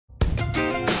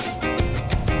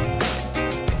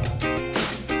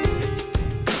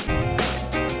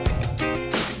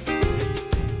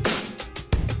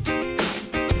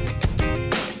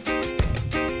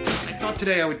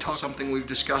today I would talk something we've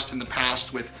discussed in the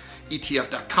past with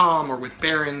ETF.com or with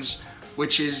Barron's,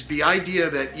 which is the idea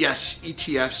that yes,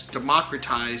 ETFs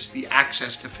democratize the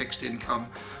access to fixed income,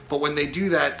 but when they do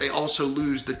that, they also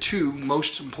lose the two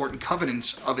most important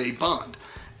covenants of a bond.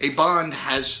 A bond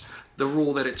has the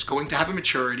rule that it's going to have a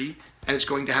maturity and it's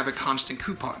going to have a constant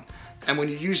coupon. And when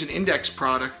you use an index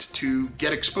product to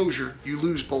get exposure, you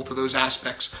lose both of those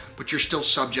aspects, but you're still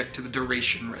subject to the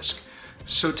duration risk.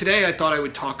 So today I thought I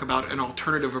would talk about an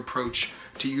alternative approach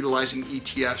to utilizing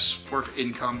ETFs for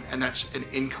income, and that's an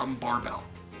income barbell.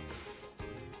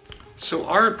 So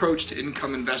our approach to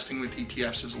income investing with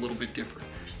ETFs is a little bit different.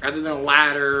 Rather than a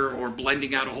ladder or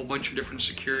blending out a whole bunch of different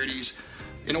securities,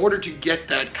 in order to get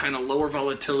that kind of lower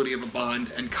volatility of a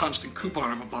bond and constant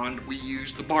coupon of a bond, we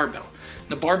use the barbell.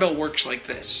 The barbell works like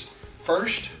this.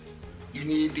 First, you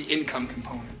need the income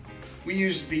component. We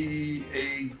use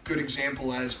a good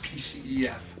example as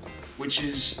PCEF, which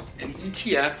is an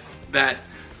ETF that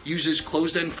uses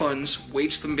closed-end funds,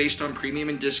 weights them based on premium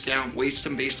and discount, weights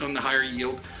them based on the higher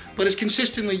yield, but has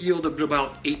consistently yielded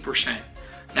about 8%.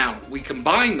 Now, we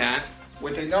combine that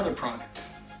with another product,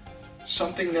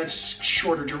 something that's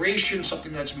shorter duration,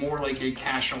 something that's more like a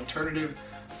cash alternative.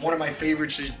 One of my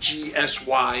favorites is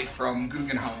GSY from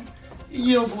Guggenheim. It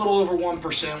yields a little over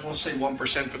 1%, we'll say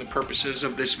 1% for the purposes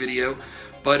of this video,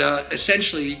 but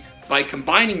essentially by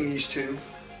combining these two,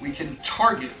 we can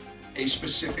target a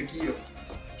specific yield.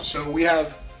 So we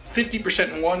have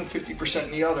 50% in one, 50%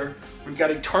 in the other. We've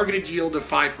got a targeted yield of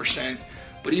 5%,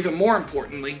 but even more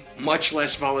importantly, much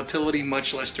less volatility,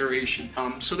 much less duration.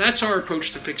 So that's our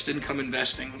approach to fixed income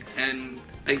investing, and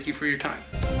thank you for your time.